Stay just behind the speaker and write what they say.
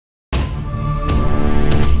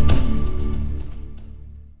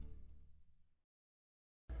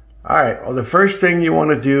Alright, well the first thing you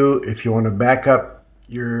want to do if you want to back up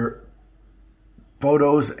your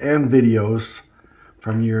photos and videos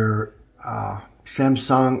from your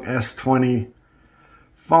Samsung S20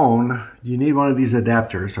 phone, you need one of these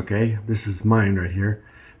adapters, okay? This is mine right here.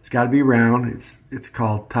 It's got to be round. It's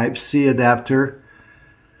called Type-C adapter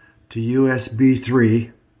to USB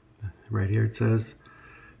 3. Right here it says.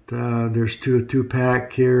 There's two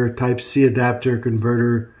pack here, Type-C adapter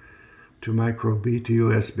converter to micro B to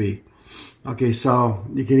USB. Okay, so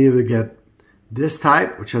you can either get this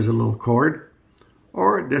type, which has a little cord,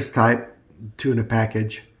 or this type, two in a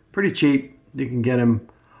package. Pretty cheap. You can get them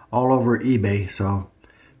all over eBay, so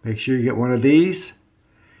make sure you get one of these.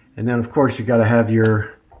 And then of course you got to have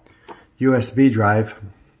your USB drive.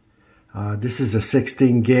 This is a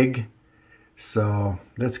 16 gig, so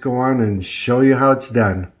let's go on and show you how it's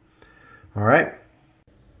done. All right,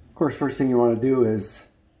 of course first thing you want to do is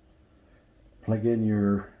plug in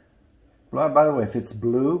your, well, by the way, if it's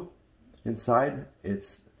blue inside,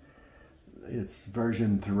 it's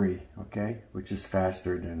version 3, okay, which is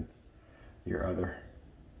faster than your other.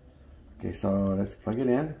 Okay, so let's plug it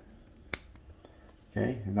in.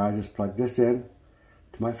 Okay, and now I just plug this in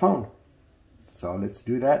to my phone. So let's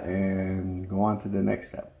do that and go on to the next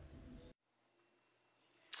step.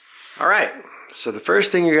 All right, so the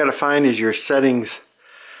first thing you got to find is your settings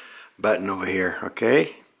button over here,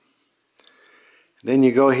 okay? Then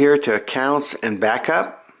you go here to accounts and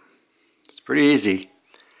backup. It's pretty easy.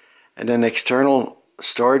 And then external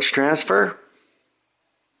storage transfer.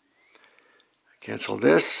 Cancel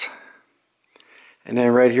this. And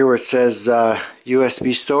then right here where it says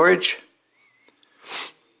USB storage.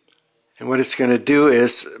 And what it's going to do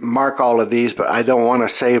is mark all of these, but I don't want to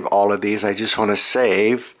save all of these. I just want to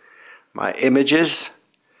save my images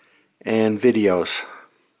and videos.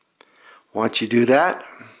 Once you do that,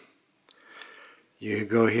 you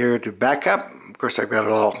go here to backup. Of course, I've got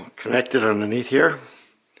it all connected underneath here.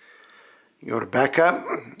 You go to backup,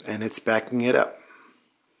 and it's backing it up.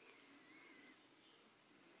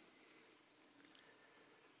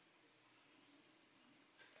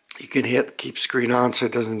 You can hit keep screen on so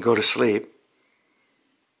it doesn't go to sleep.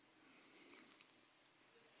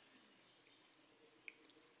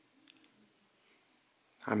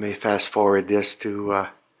 I may fast forward this to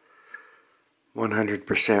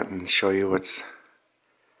 100% and show you what's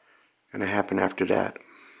going to happen after that.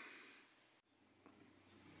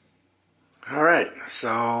 Alright,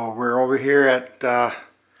 so we're over here at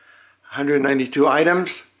 192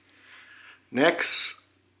 items. Next.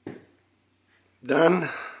 Done.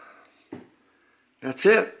 That's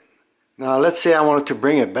it. Now let's say I wanted to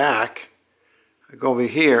bring it back. I go over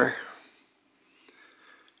here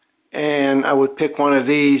and I would pick one of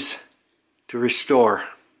these to restore.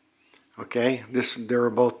 Okay, they were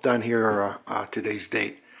both done here today's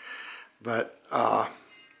date, but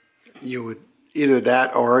you would either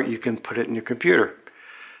that or you can put it in your computer.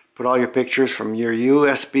 Put all your pictures from your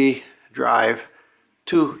USB drive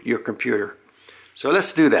to your computer. So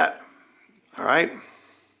let's do that. All right.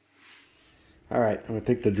 All right, I'm gonna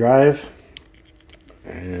take the drive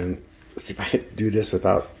and see if I can do this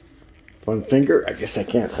without one finger. I guess I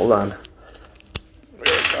can't. Hold on. There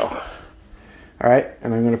we go. All right,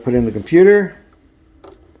 and I'm gonna put in the computer.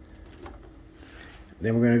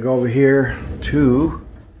 Then we're gonna go over here to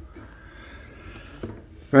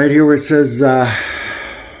right here where it says there's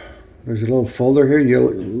a little folder here,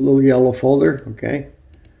 little yellow folder, okay.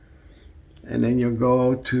 And then you'll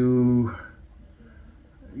go to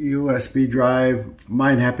USB drive.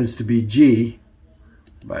 Mine happens to be G,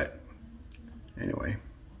 but anyway,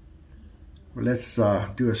 well, let's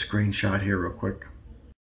do a screenshot here real quick.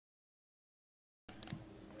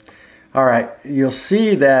 All right, you'll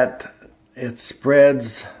see that it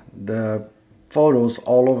spreads the photos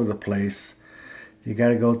all over the place. You got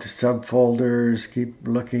to go to subfolders, keep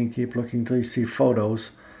looking till you see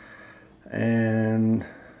photos. And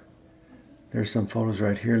there's some photos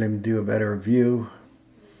right here. Let me do a better view.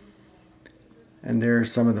 And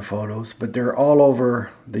there's some of the photos, but they're all over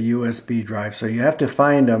the USB drive, so you have to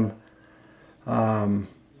find them.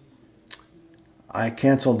 I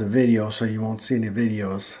canceled the video so you won't see any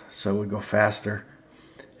videos, so it would go faster.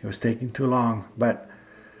 It was taking too long, but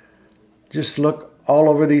just look all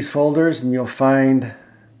over these folders and you'll find,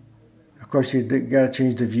 of course you got to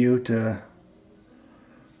change the view to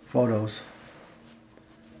photos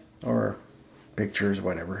or pictures,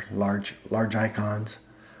 whatever, large icons.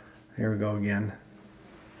 Here we go again.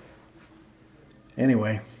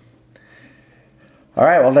 Anyway, all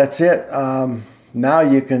right, well that's it. Now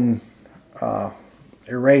you can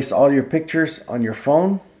erase all your pictures on your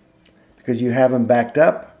phone because you have them backed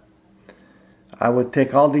up. I would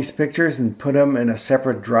take all these pictures and put them in a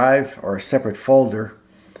separate drive or a separate folder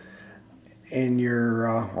in your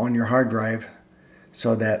on your hard drive,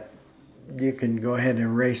 so that you can go ahead and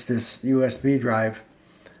erase this USB drive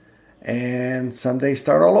and someday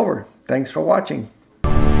start all over. Thanks for watching.